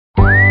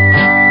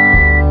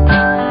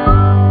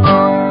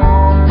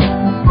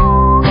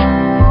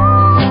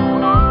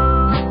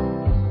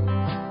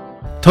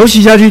头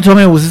洗下去创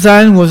业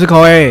53，我是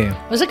Coai，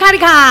我是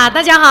Kalika，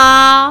大家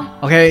好。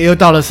OK， 又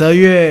到了12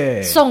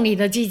月，送礼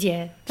的季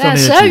节。但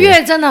12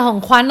月真的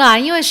很欢乐，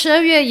因为12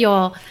月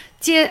有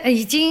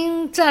已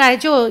经再来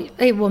就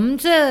我们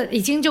这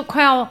已经就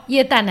快要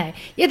耶诞了，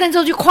耶诞之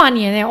后就跨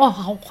年哇，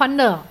好欢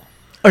乐哦。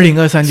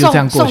2023就这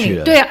样过去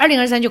了，对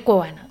，2023就过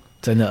完了，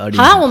真的。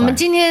好像我们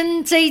今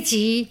天这一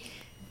集，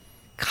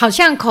好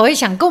像Coai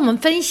想跟我们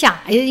分享，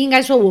应该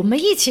说我们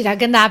一起来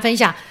跟大家分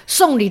享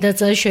送礼的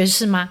哲学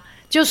是吗？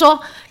就是说，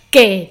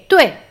给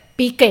对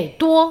比给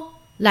多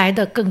来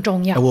的更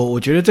重要。我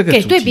觉得这个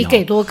给对比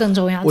给多更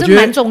重要，这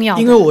蛮重要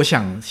的。因为我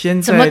想现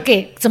在怎么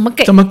给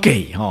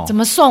怎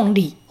么送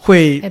礼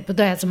会不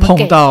对，怎么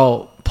给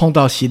碰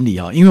到心里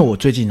因为我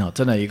最近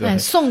真的有一个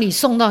送礼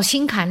送到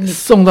心坎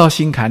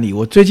里，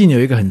我最近有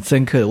一个很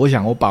深刻的，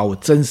我把我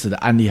真实的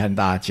案例和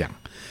大家讲。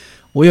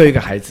我有一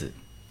个孩子，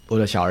我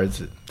的小儿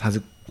子，他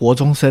是国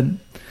中生。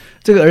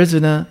这个儿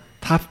子呢，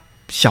他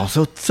小时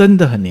候真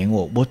的很黏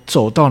我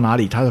走到哪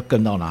里他就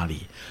跟到哪里。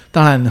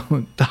当然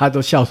大家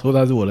都笑说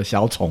他是我的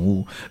小宠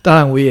物，当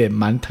然我也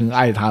蛮疼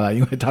爱他的，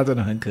因为他真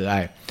的很可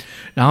爱。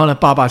然后呢，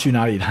爸爸去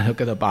哪里他就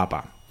跟着爸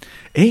爸。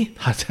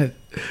他在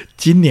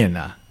今年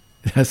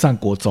上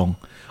国中，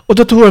我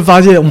就突然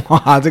发现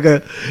哇，这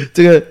个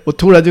我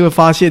突然就会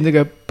发现这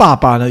个爸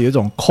爸呢有一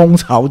种空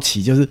巢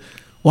期，就是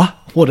哇，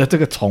我的这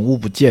个宠物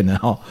不见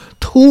了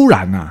突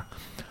然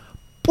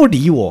不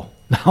理我，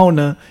然后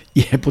呢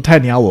也不太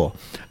鸟我，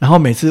然后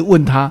每次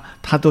问他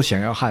都想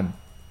要和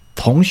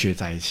同学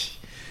在一起。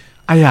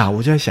哎呀，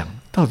我就在想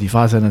到底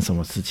发生了什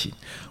么事情。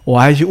我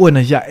还去问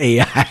了一下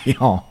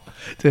AI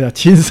这个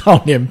青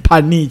少年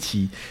叛逆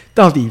期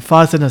到底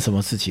发生了什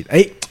么事情。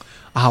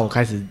我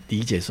开始理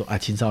解说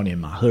青少年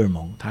嘛，荷尔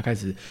蒙他开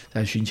始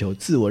在寻求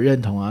自我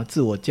认同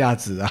自我价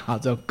值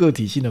这种个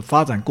体性的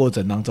发展过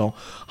程当中。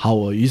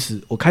于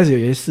是我开始有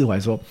一些释怀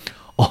说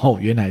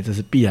原来这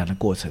是必然的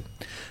过程。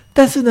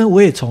但是呢，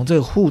我也从这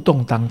个互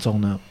动当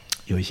中呢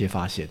有一些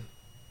发现。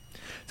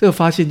这个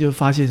发现就是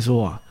发现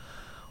说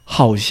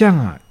好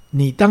像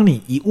当你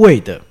一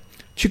味的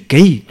去给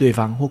予对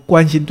方或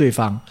关心对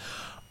方，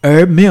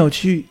而没有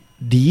去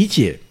理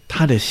解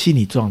他的心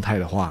理状态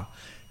的话，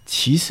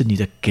其实你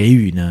的给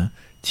予呢，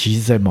其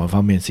实在某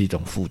方面是一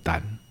种负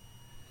担。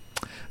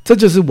这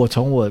就是我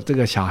从我这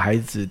个小孩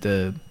子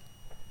的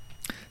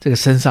这个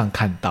身上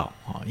看到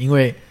因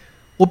为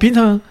我平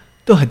常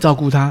都很照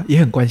顾他，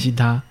也很关心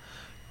他，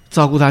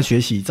照顾他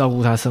学习，照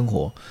顾他生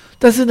活，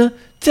但是呢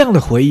这样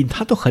的回应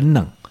他都很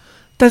冷。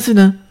但是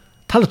呢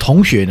他的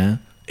同学呢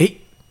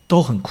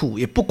都很酷，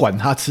也不管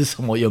他吃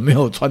什么，有没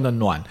有穿的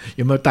暖，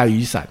有没有带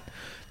雨伞，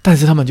但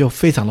是他们就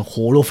非常的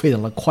活络，非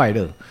常的快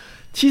乐。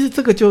其实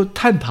这个就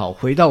探讨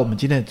回到我们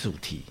今天的主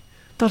题，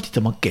到底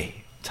怎么给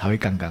才会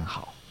刚刚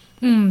好。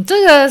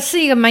这个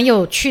是一个蛮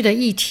有趣的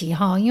议题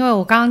因为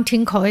我刚刚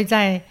听Coai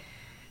在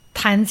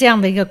谈这样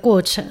的一个过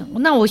程。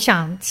那我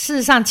想事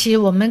实上其实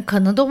我们可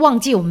能都忘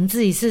记我们自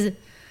己是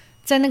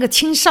在那个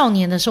青少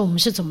年的时候我们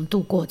是怎么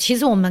度过。其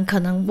实我们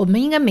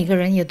应该每个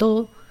人也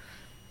都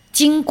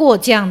经过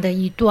这样的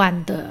一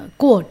段的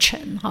过程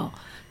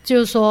就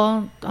是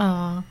说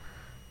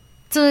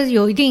这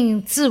有一定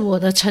自我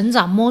的成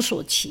长摸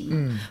索期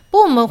不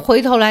过我们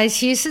回头来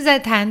其实是在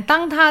谈，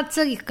当他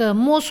这个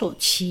摸索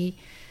期，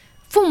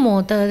父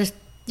母的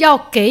要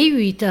给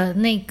予的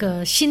那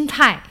个心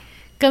态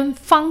跟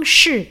方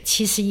式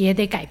其实也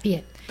得改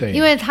变。对，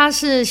因为他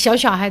是小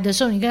孩的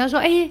时候，你跟他说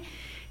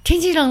天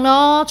气冷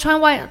了穿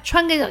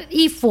个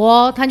衣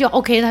服他就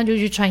OK， 他就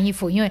去穿衣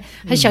服，因为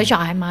他小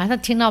孩嘛，他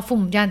听到父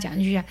母这样讲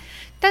就去。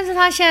但是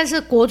他现在是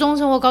国中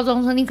生或高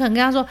中生，你可能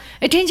跟他说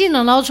天气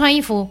冷了穿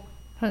衣服，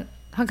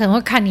他可能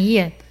会看你一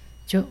眼，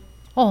就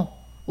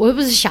我又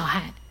不是小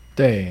孩，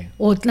对，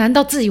我难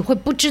道自己会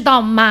不知道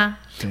吗？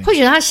或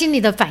许他心里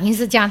的反应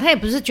是这样，他也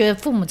不是觉得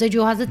父母这句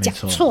话是讲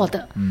错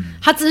的，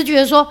他只是觉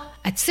得说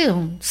这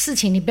种事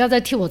情你不要再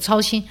替我操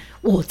心，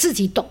我自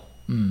己懂。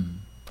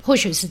或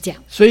许是这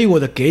样。所以我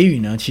的给予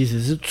呢，其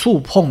实是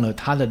触碰了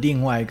他的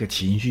另外一个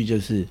情绪，就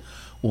是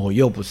我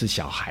又不是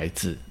小孩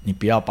子，你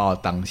不要把我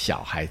当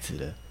小孩子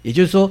了。也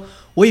就是说，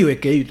我以为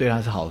给予对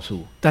他是好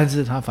处，但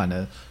是他反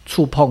而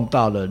触碰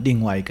到了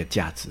另外一个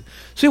价值。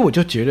所以我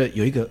就觉得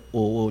有一个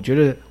我觉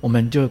得我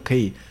们就可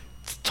以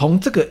从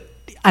这个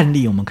案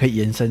例，我们可以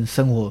延伸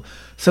生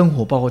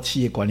活包括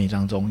企业管理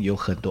当中有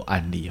很多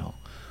案例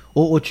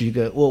我举一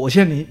个，我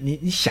现在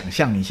你想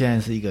象你现在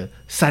是一个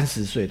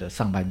30岁的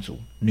上班族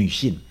女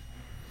性，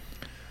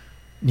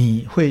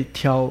你会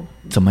挑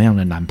怎么样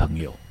的男朋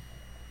友？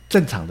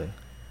正常的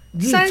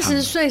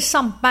30岁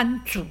上班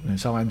族，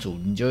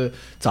你就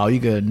找一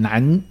个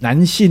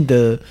男性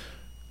的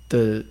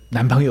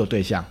男朋友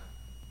对象，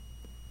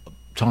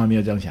从来没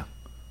有这样想。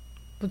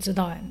不知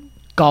道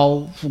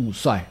高富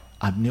帅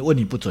你问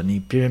你不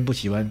准，别人不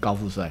喜欢高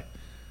富帅。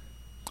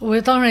我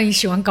当然也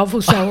喜欢高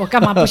富帅，我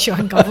干嘛不喜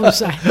欢高富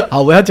帅？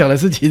好，我要讲的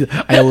是，其实，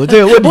我这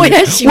个问题，我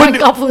也喜欢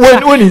高富帅。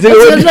问你这个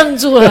问题，我愣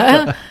住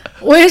了。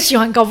我也喜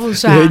欢高富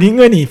帅、对，因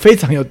为你非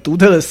常有独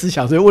特的思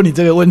想，所以问你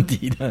这个问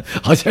题呢，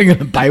好像有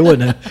点白问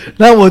了。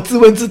那我自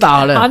问自答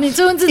好了。好，你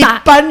自问自答。一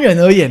般人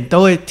而言，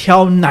都会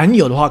挑男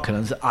友的话，可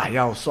能是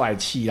要帅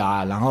气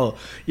啊，然后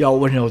要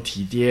温柔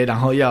体贴，然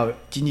后要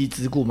经济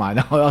支柱嘛，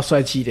然后要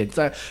帅气一点，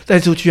再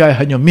出去还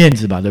很有面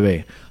子吧，对不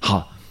对？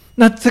好，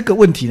那这个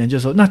问题呢，就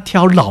是说，那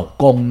挑老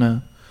公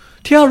呢？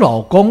挑老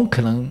公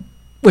可能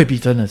未必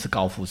真的是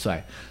高富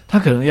帅，他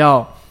可能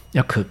要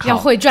可靠，要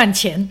会赚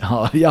钱，然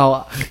后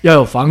要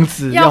有房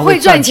子，要会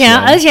赚钱，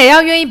而且要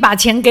愿意把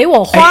钱给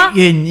我花，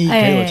愿意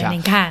给我钱。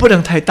你看，不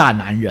能太大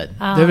男人，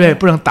对不对？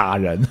不能打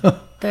人。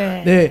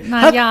对对，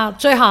那要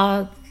最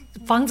好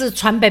房子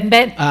传本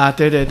本啊，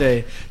对对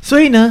对。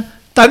所以呢，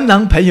单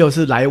男朋友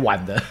是来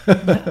玩的，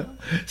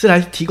是来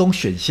提供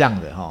选项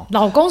的哈。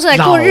老公是来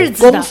过日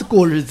子的，老公是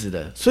过日子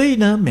的。所以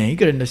呢，每一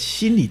个人的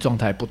心理状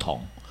态不同，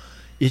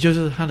也就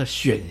是他的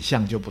选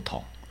项就不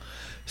同。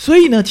所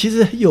以呢，其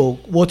实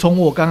我从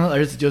我刚刚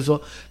儿子就是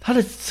说，他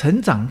的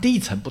成长历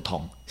程不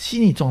同，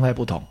心理状态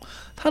不同，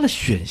他的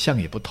选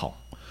项也不同。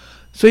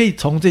所以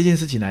从这件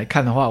事情来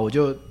看的话，我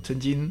就曾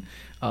经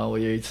我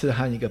有一次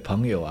和一个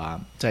朋友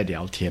在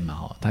聊天嘛，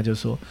他就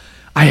说，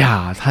哎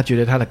呀，他觉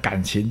得他的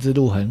感情之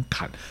路很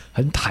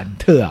忐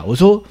忑啊。我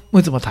说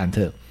为什么忐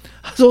忑？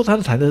他说他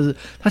的忐忑是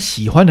他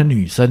喜欢的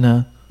女生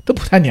呢都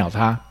不太鸟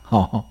他，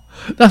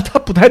那他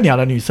不太鸟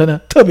的女生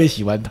呢特别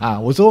喜欢他。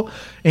我说，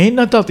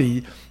那到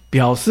底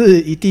表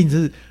示一定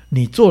是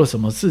你做了什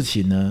么事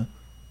情呢？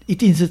一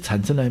定是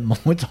产生了某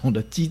一种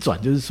的机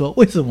转，就是说，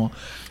为什么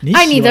你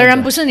爱你的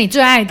人不是你最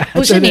爱的，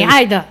不是你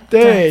爱的，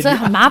对，这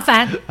很麻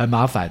烦，很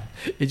麻烦。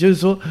也就是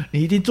说，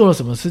你一定做了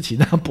什么事情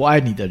让不爱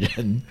你的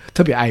人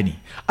特别爱你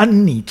啊？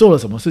你做了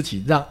什么事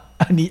情让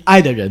你爱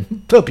的人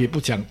特别不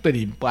想对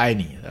你不爱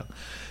你？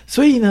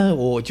所以呢，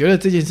我觉得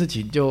这件事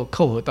情就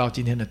扣合到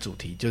今天的主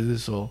题，就是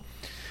说，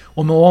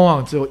我们往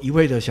往只有一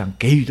味的想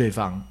给予对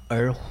方，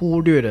而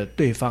忽略了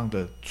对方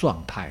的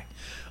状态。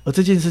而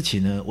这件事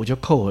情呢，我就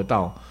扣合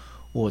到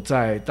我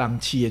在当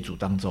企业主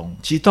当中，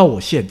其实到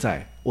我现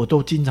在，我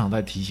都经常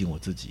在提醒我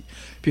自己。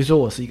比如说，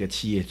我是一个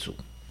企业主，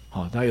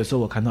那有时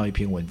候我看到一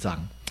篇文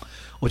章，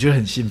我觉得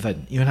很兴奋，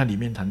因为它里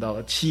面谈到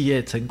了企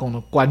业成功的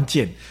关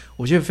键，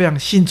我觉得非常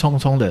兴冲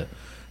冲的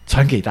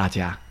传给大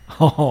家，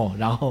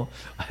然后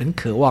很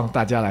渴望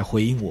大家来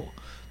回应我。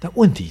但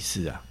问题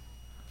是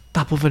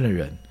大部分的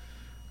人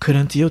可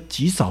能只有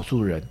极少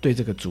数人对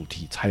这个主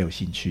题才有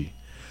兴趣，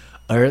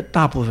而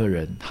大部分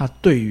人他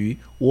对于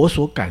我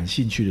所感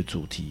兴趣的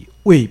主题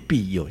未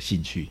必有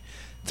兴趣，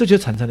这就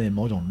产生了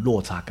某种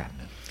落差感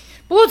了。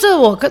不过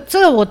这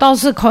个我倒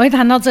是口一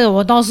谈到这个，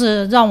我倒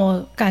是让我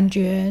感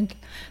觉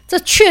这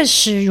确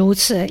实如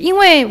此。因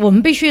为我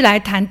们必须来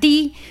谈，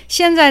第一，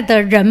现在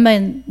的人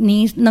们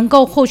你能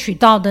够获取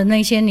到的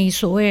那些你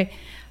所谓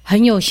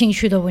很有兴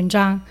趣的文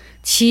章，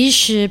其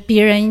实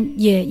别人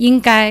也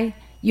应该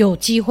有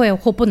机会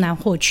或不难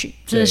获取，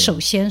这是首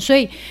先。所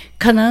以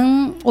可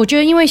能我觉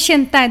得因为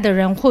现代的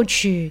人获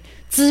取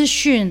资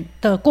讯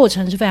的过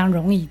程是非常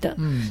容易的，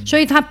所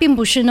以它并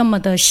不是那么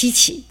的稀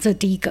奇，这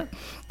第一个。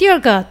第二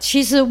个，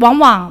其实往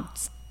往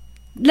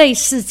类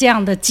似这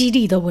样的激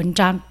励的文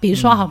章，比如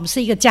说我们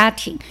是一个家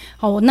庭，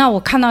那我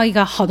看到一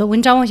个好的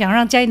文章，我想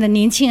让家里的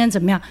年轻人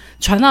怎么样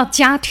传到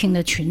家庭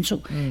的群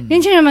组，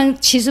年轻人们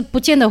其实不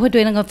见得会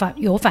对那个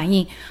有反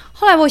应。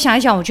后来我想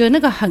一想，我觉得那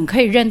个很可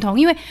以认同，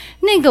因为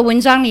那个文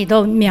章里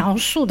的描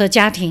述的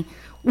家庭，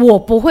我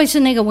不会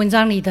是那个文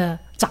章里的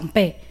长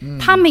辈，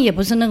他们也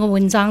不是那个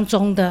文章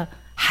中的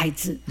孩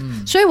子，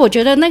所以我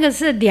觉得那个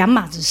是两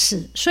码子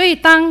事。所以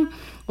当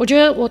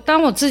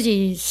我自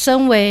己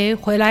身为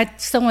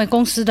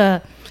公司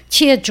的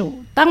企业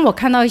主，当我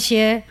看到一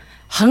些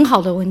很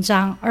好的文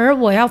章，而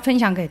我要分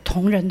享给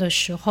同仁的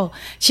时候，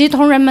其实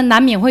同仁们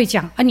难免会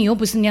讲你又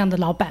不是那样的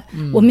老板，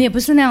我们也不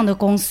是那样的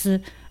公司，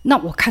那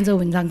我看这个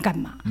文章干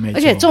嘛？而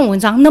且这种文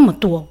章那么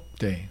多。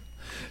对，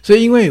所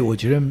以因为我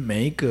觉得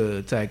每一个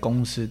在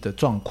公司的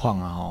状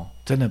况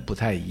真的不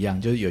太一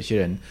样，就是有些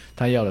人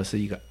他要的是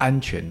一个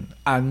安全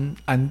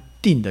安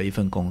定的一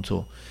份工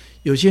作，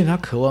有些人他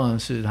渴望的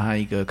是他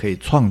一个可以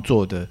创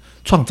造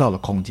的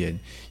空间，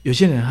有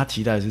些人他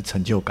期待的是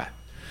成就感。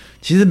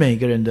其实每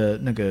个人的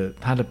那个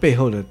他的背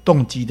后的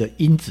动机的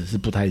因子是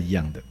不太一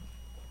样的，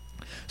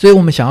所以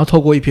我们想要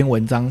透过一篇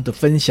文章的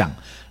分享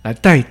来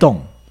带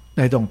动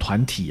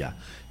团体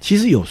其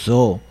实有时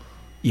候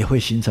也会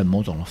形成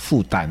某种的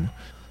负担，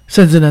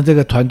甚至呢这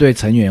个团队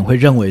成员会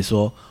认为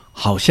说，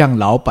好像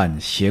老板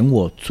嫌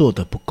我做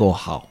得不够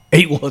好，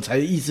我才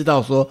意识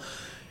到说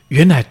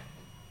原来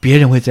别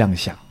人会这样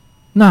想。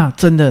那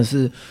真的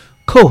是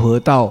扣合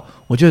到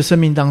我觉得生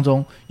命当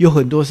中有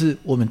很多是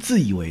我们自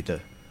以为的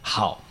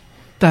好，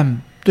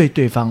但对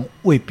对方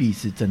未必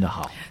是真的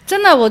好。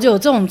真的我就有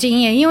这种经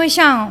验，因为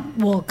像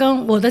我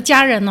跟我的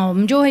家人我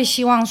们就会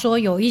希望说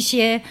有一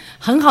些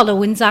很好的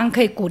文章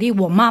可以鼓励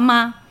我妈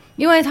妈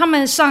因为他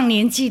们上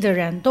年纪的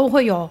人都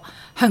会有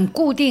很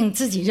固定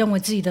自己认为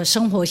自己的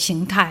生活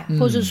形态，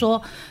或是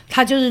说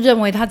他就是认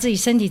为他自己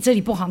身体这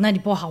里不好那里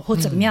不好或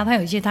怎么样，他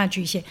有一些他的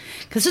局限。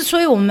可是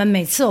所以我们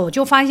每次我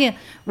就发现，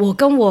我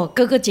跟我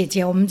哥哥姐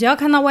姐，我们只要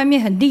看到外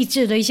面很励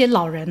志的一些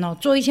老人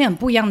做一些很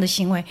不一样的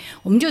行为，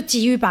我们就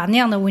急于把那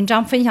样的文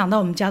章分享到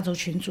我们家族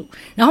群组，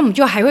然后我们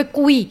就还会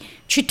故意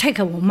去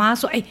take 我妈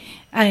说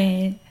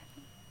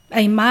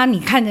妈，你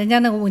看人家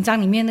那个文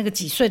章里面那个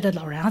几岁的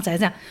老人，他怎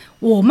样？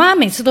我妈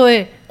每次都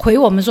会回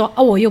我们说，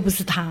我又不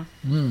是他。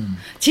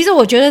其实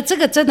我觉得这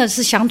个真的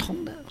是相同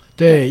的。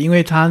对，因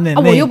为他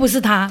我又不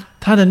是他，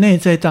他的内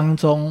在当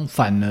中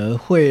反而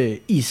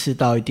会意识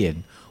到一点，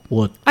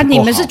我不够好，你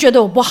们是觉得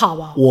我不好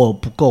啊？我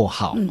不够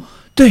好。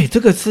对，这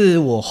个是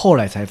我后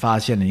来才发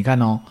现的。你看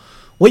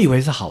我以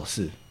为是好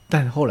事，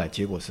但后来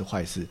结果是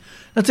坏事。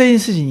那这件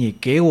事情也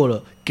给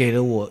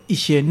了我一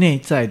些内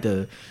在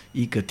的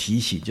一个提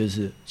醒，就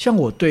是像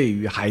我对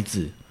于孩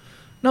子，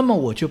那么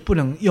我就不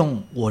能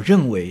用我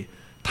认为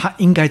他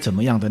应该怎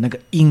么样的那个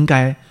应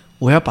该，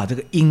我要把这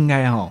个应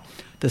该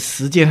的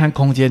时间和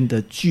空间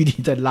的距离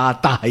再拉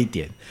大一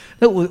点。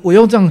那我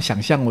用这样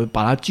想象，我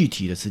把它具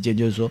体的时间，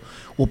就是说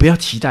我不要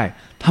期待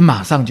他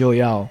马上就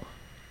要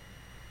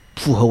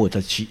符合我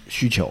的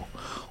需求，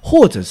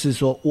或者是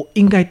说我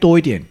应该多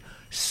一点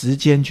时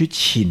间去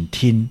倾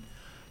听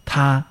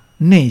他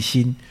内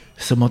心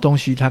什么东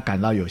西他感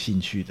到有兴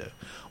趣的，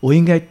我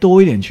应该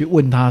多一点去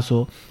问他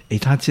说，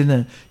他真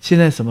的现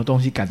在什么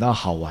东西感到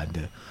好玩的，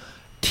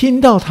听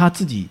到他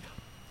自己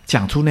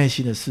讲出内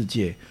心的世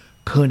界，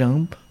可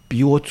能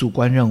比我主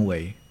观认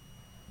为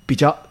比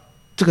较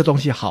这个东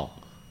西好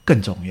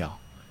更重要，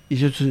也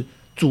就是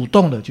主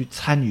动的去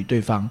参与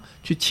对方，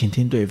去倾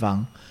听对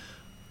方，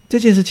这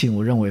件事情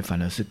我认为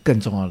反而是更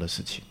重要的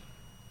事情。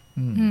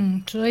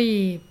所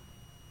以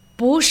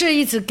不是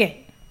一直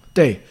给。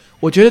对，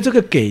我觉得这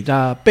个给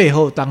的背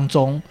后当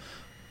中，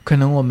可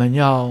能我们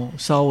要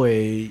稍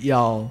微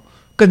要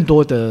更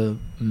多的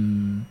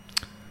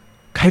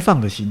开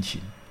放的心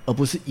情，而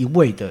不是一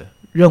味的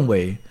认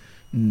为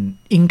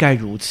应该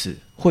如此，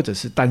或者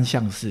是单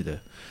向式的。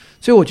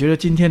所以我觉得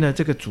今天的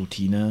这个主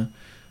题呢，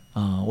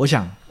我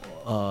想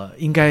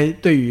应该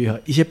对于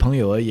一些朋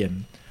友而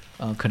言，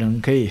可能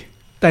可以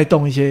带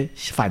动一些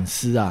反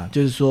思啊，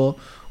就是说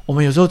我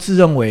们有时候自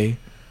认为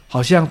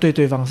好像对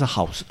对方是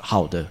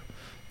好的，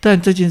但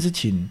这件事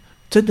情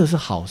真的是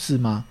好事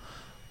吗？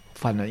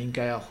反而应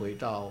该要回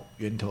到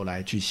源头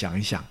来去想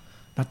一想，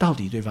那到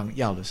底对方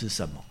要的是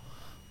什么，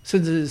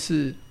甚至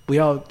是不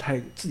要太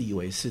自以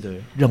为是的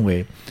认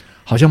为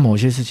好像某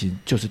些事情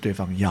就是对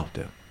方要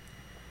的。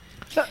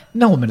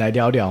那我们来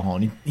聊聊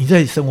你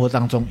在生活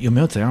当中有没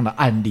有怎样的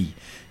案例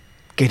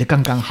给的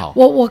刚刚好？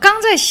我刚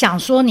在想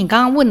说，你刚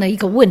刚问了一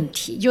个问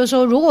题，就是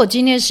说如果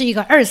今天是一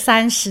个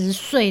20-30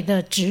岁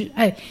的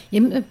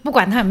也不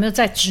管他有没有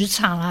在职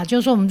场啦，就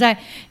是说我们在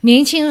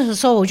年轻的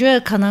时候，我觉得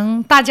可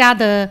能大家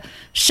的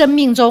生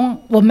命中，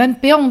我们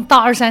不用到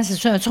20-30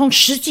岁，从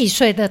10几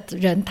岁的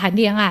人谈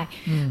恋爱，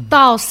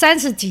到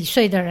30几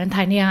岁的人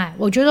谈恋爱，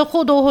我觉得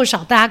或多或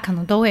少大家可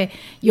能都会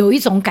有一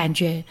种感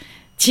觉，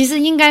其实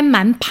应该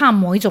蛮怕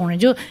某一种人，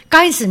就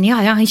刚开始你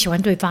好像很喜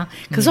欢对方，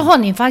可是后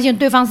来你发现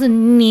对方是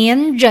黏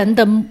人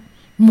的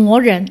魔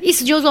人，意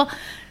思就是说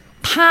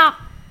他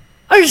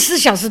24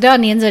小时都要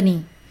黏着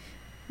你，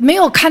没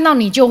有看到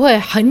你就会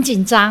很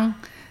紧张，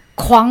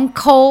狂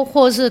抠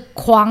或是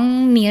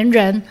狂黏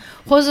人，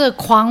或是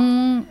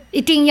狂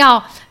一定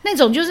要那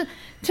种，就是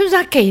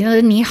他给了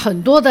你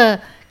很多的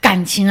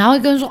感情，然后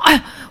跟人说，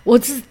哎，我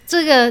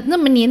这个那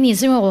么黏你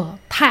是因为我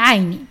太爱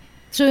你，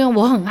是因为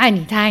我很爱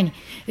你太爱你，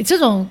这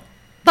种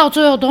到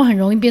最后都很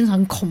容易变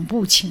成恐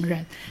怖情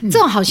人。这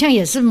种好像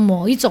也是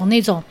某一种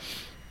那种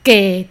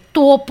给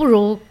多不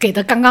如给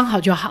的刚刚好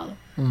就好了。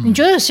你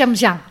觉得像不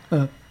像？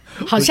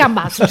好像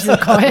吧，是不是？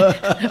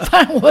不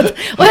然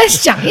我在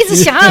想，一直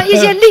想要一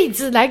些例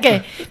子来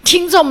给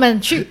听众们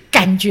去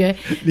感觉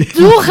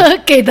如何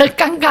给的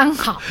刚刚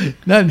好。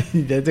那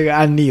你的这个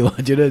案例，我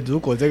觉得如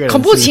果这个人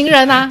恐怖情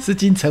人啊，是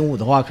金城武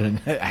的话，可能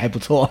还不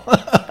错。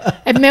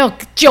没有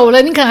久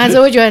了，你可能还是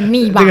会觉得很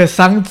腻吧。这个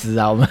桑子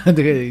啊，我们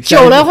这个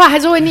久了的话还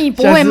是会腻，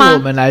不会吗？下次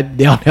我们来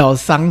聊聊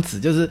桑子，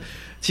就是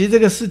其实这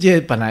个世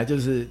界本来就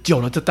是久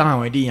了，这当然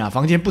为例啊，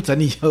房间不整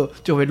理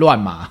就会乱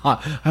嘛，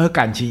还有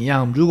感情一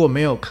样，如果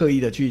没有刻意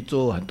的去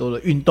做很多的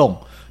运动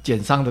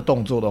减伤的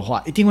动作的话，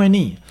一定会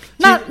腻。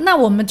那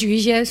我们举一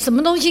些什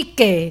么东西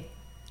给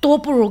多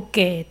不如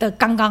给的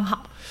刚刚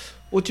好？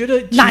我觉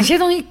得哪些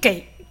东西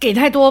给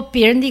太多，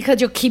别人立刻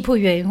就 keep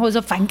原因或者说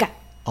反感。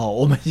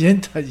我们先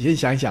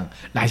想一想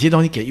哪些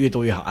东西给越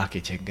多越好啊，给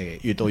钱给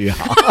越多越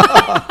好。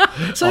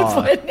所以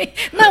不会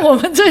那我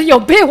们这有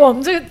被我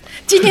们这个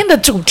今天的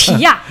主题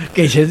呀、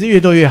给钱是越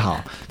多越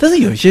好，但是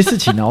有一些事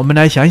情呢，我们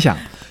来想一想，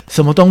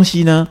什么东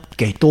西呢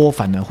给多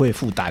反而会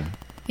负担？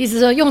意思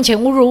说用钱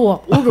侮辱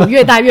我，侮辱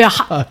越大越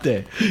好。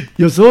对，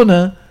有时候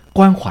呢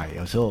关怀，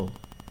有时候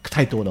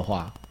太多的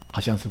话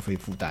好像是会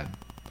负担。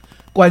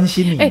关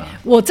心你嘛。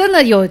我真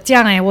的有这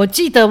样我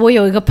记得我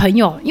有一个朋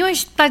友，因为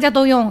大家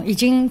都用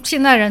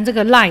现代人这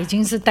个 LINE 已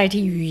经是代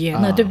替语言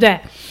了，对不对？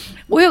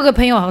我有个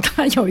朋友，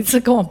他有一次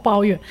跟我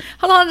抱怨，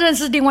他说他认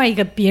识另外一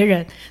个别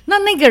人，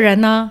那个人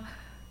呢，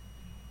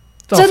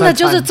真的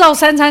就是照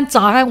三餐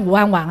早安午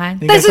安晚安，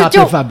但是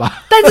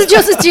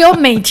就是只有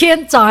每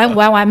天早安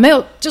午安晚安，没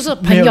有就是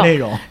朋友，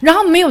然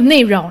后没有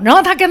内容，然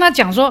后他跟他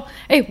讲说，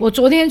我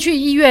昨天去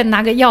医院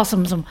拿个药什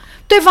么什么，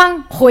对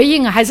方回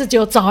应还是只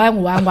有早安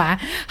午安晚安，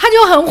他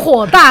就很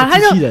火大，他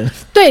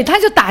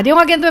就打电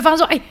话跟对方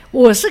说，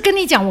我是跟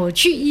你讲我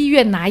去医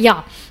院拿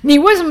药，你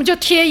为什么就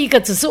贴一个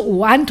只是午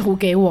安图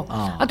给我？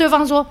对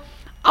方说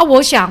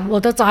我想我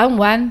的早安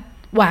午安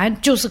晚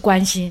安就是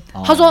关心。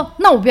他说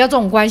那我不要这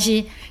种关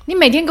心，你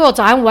每天给我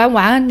早安午安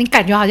晚安，你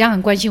感觉好像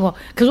很关心我，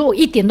可是我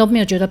一点都没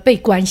有觉得被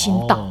关心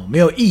到，没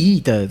有意义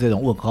的这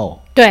种问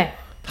候。对，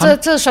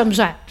这算不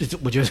算？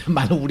我觉得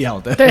蛮无聊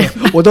的。对，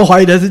我都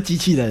怀疑的是机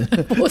器人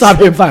诈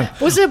骗犯。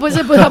不是，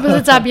他不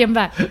是诈骗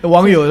犯。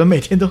网友每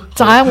天都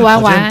早安午安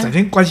晚安，整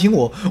天关心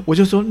我，我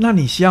就说那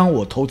你希望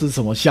我投资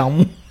什么项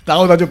目？然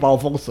后他就把我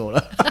封锁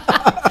了。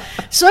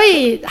所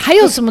以还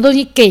有什么东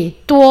西给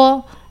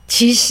多，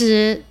其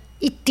实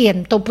一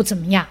点都不怎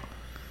么样。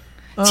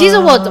其实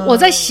我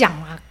在想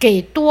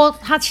给多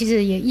它其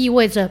实也意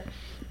味着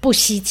不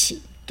稀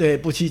奇。对，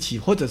不稀奇，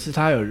或者是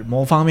他有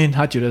某方面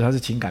他觉得他是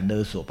情感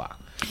勒索吧。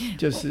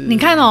就是你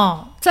看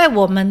在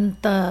我们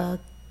的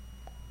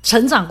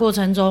成长过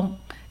程中，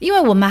因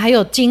为我们还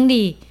有经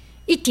历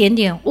一点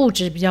点物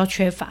质比较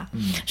缺乏，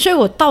所以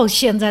我到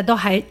现在都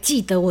还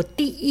记得我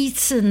第一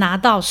次拿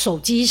到手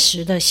机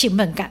时的兴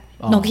奋感。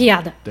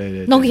Nokia 的，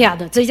对 Nokia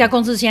的这一家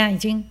公司现在已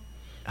经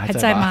还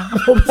在吗？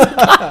我不知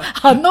道。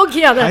好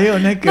 ，Nokia 的，还有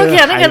那个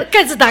Nokia 那个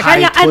盖子打开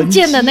要按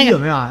键的那个，有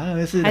没有？那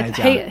个是哪一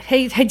家？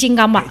黑金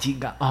刚吧？黑金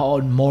刚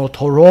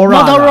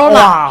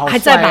，Motorola 还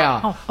在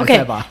吧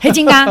？OK， 黑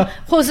金刚，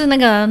或是那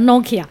个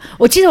Nokia。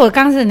我记得我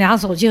刚开始拿到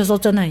手机的时候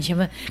真的很兴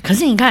奋，可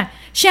是你看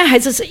现在孩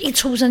子是一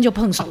出生就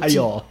碰手机，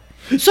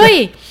所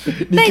以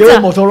你给我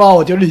Motorola，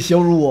 我觉得你羞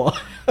辱我。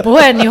不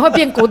会，你会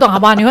变古董，好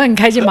不好？你会很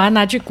开心，把它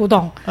拿去古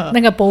董那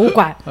个博物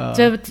馆，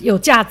就有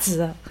价值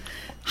了。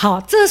好，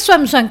这算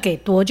不算给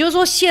多？就是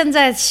说，现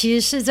在其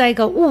实是在一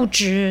个物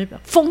质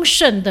丰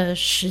盛的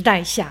时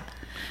代下，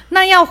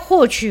那要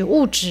获取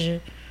物质，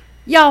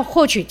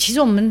其实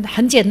我们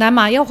很简单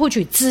嘛，要获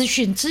取资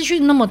讯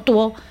那么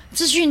多，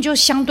资讯就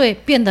相对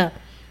变得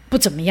不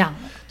怎么样。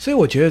所以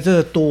我觉得这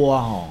个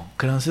多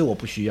可能是我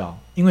不需要，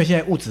因为现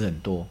在物质很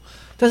多，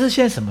但是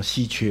现在什么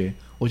稀缺？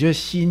我觉得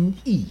心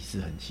意是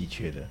很稀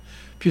缺的。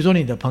比如说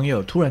你的朋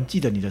友突然记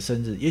得你的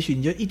生日，也许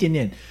你就一点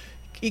点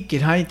给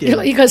他一点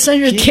一个生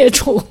日贴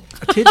图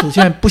现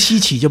在不稀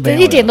奇就没有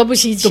了，一点都不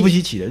稀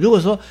奇的。如果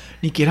说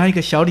你给他一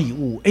个小礼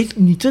物，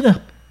你真的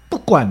不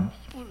管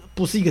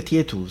不是一个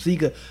贴图，是一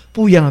个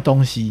不一样的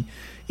东西，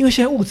因为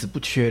现在物质不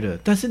缺了，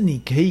但是你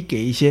可以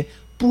给一些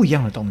不一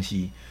样的东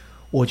西，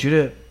我觉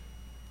得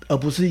而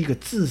不是一个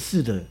自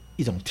私的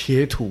一种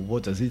贴图或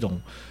者是一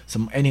种什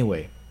么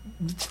anyway，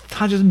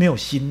 它就是没有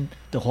心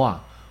的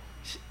话，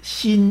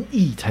心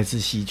意才是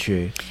稀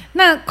缺。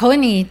那Coai，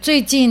你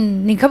最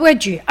近你可不可以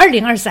举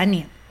2023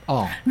年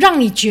让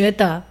你觉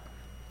得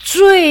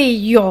最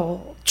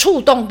有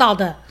触动到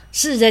的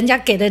是人家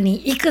给了你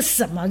一个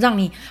什么让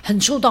你很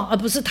触动，而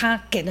不是他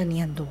给了你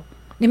很多？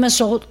你们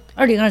说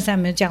2023有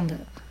没有这样的？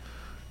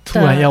突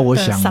然要我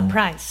想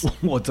surprise，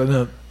 我真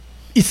的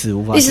一时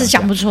无法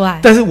想不出来。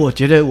但是我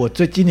觉得我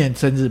今年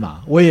生日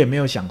嘛，我也没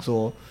有想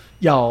说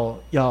要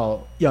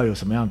有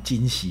什么样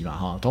惊喜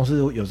嘛同时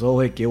有时候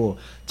会给我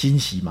惊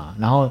喜嘛，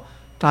然后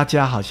大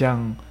家好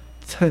像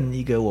趁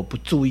一个我不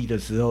注意的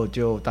时候，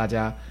就大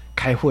家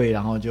开会，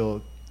然后就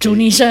祝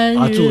你生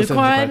日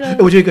快乐。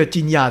我就一个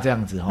惊讶这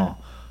样子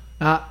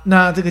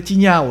那这个惊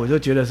讶我就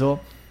觉得说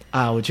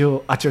我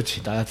就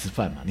请大家吃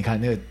饭嘛。你看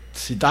那个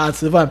请大家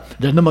吃饭，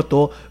人那么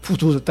多，付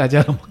出的代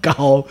价那么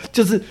高，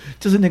就是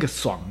那个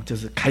爽，就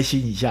是开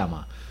心一下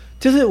嘛。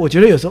就是我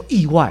觉得有时候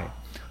意外，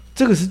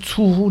这个是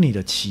出乎你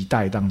的期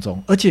待当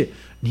中，而且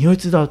你会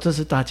知道这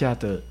是大家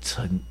的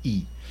诚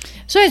意，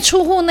所以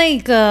出乎那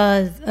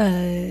个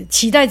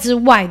期待之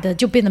外的，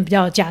就变得比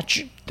较有价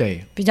值，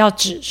对，比较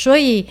值。所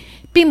以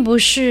并不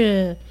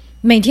是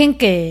每天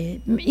给，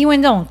因为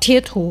那种贴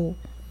图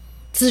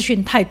资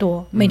讯太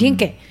多，每天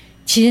给，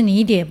其实你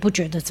一点也不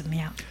觉得怎么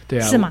样，对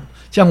啊，是吗？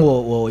像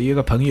我有一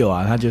个朋友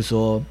他就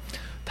说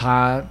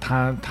他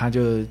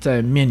就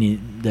在面临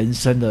人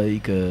生的一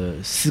个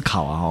思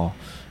考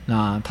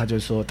那他就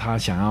说他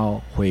想要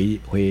回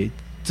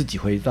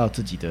到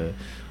自己的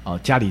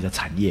家里的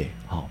产业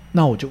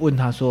那我就问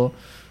他说，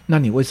那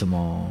你为什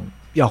么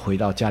要回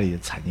到家里的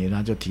产业？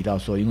他就提到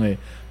说，因为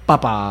爸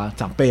爸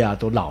长辈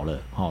都老了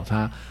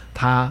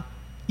他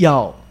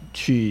要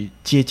去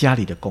接家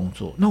里的工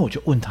作。那我就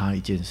问他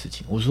一件事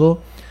情，我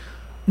说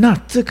那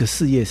这个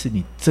事业是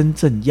你真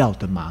正要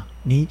的吗？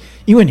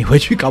因为你回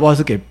去搞不好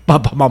是给爸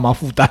爸妈妈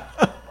负担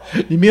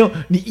你没有，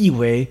你以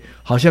为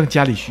好像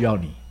家里需要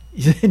你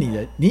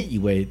以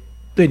为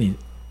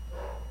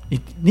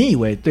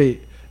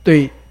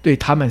对对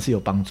他们是有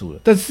帮助的，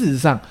但事实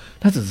上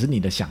它只是你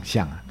的想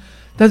象啊。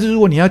但是如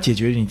果你要解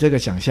决你这个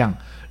想象，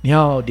你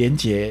要连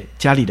结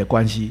家里的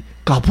关系，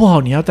搞不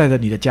好你要带着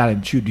你的家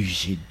人去旅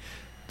行，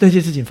这些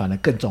事情反而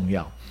更重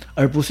要，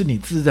而不是你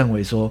自认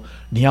为说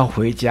你要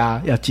回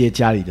家要接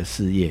家里的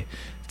事业。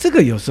这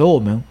个有时候我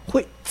们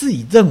会自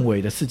己认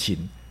为的事情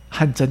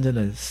和真正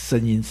的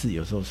声音是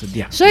有时候是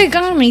两个。所以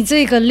刚刚你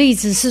这个例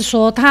子是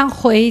说他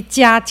回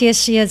家接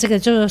事业，这个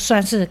就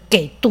算是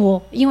给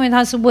多，因为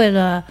他是为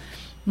了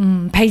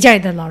陪家里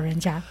的老人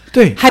家，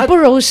对，还不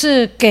如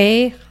是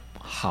给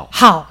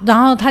好，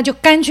然后他就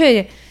干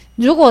脆，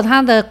如果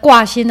他的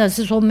挂心的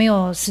是说没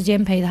有时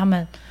间陪他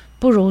们，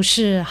不如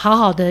是好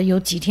好的有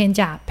几天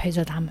假陪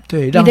着他们。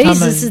对，你的意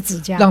思是指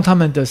这样，让他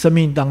们的生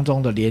命当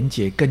中的连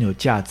结更有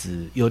价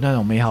值，有那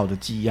种美好的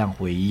记忆和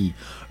回忆，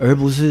而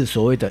不是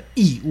所谓的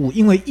义务。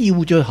因为义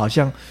务就好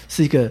像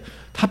是一个，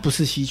它不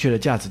是稀缺的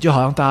价值，就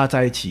好像大家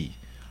在一起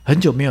很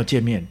久没有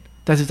见面，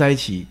但是在一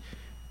起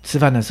吃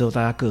饭的时候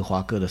大家各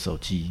滑各的手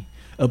机，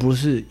而不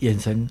是眼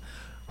神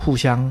互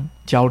相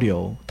交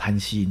流谈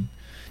心。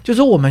就是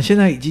说我们现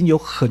在已经有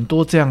很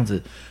多这样子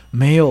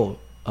没有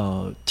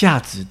价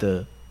值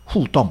的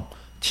互动，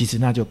其实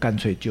那就干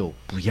脆就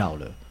不要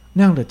了。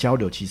那样的交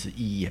流其实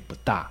意义也不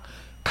大，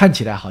看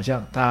起来好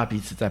像大家彼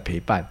此在陪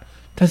伴，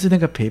但是那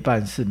个陪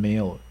伴是没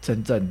有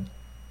真正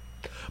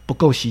不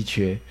够稀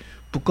缺，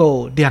不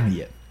够亮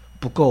眼，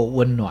不够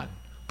温暖，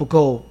不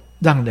够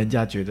让人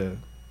家觉得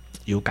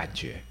有感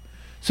觉。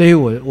所以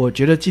我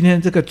觉得今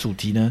天这个主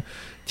题呢，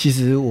其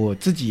实我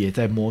自己也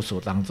在摸索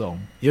当中，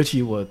尤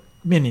其我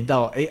面临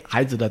到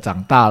孩子的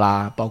长大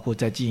啦，包括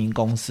在经营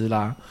公司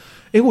啦，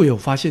我有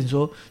发现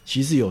说，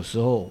其实有时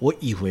候我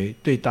以为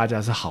对大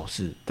家是好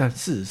事，但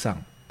事实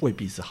上未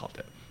必是好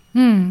的。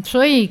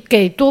所以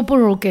给多不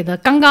如给的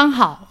刚刚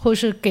好，或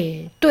是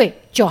给对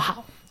就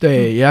好。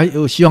对，也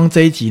要希望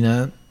这一集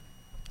呢，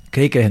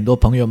可以给很多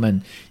朋友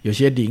们有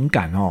些灵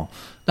感哦。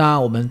那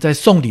我们在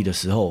送礼的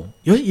时候，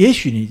也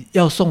许你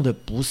要送的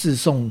不是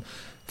送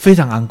非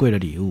常昂贵的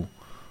礼物，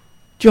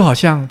就好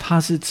像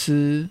他是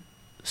吃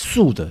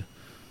素的，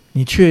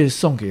你却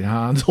送给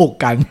他肉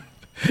干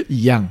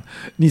一样，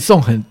你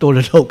送很多的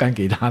肉干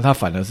给他，他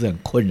反而是很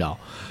困扰，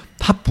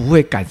他不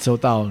会感受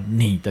到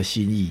你的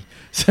心意，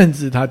甚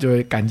至他就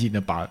会赶紧的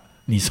把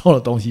你送的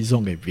东西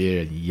送给别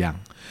人一样。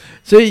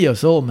所以有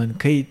时候我们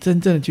可以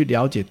真正的去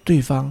了解对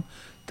方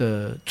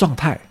的状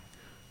态，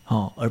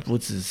而不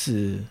只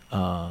是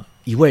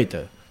一味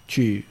的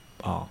去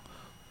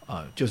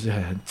就是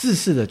很自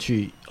私的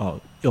去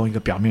用一个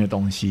表面的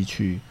东西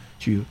去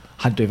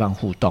和对方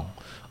互动，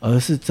而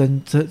是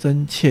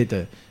真切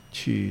的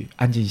去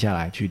安静下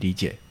来，去理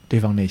解对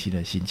方内心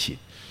的心情。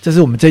这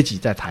是我们这一集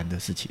在谈的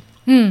事情。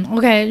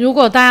OK， 如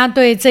果大家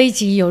对这一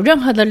集有任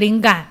何的灵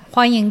感，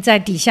欢迎在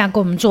底下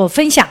跟我们做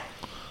分享。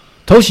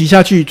头洗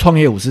下去，创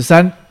业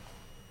53，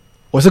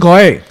我是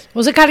Coai，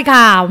我是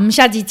Kalika，我们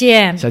下集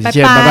见，下集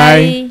见，拜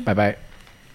拜，拜拜。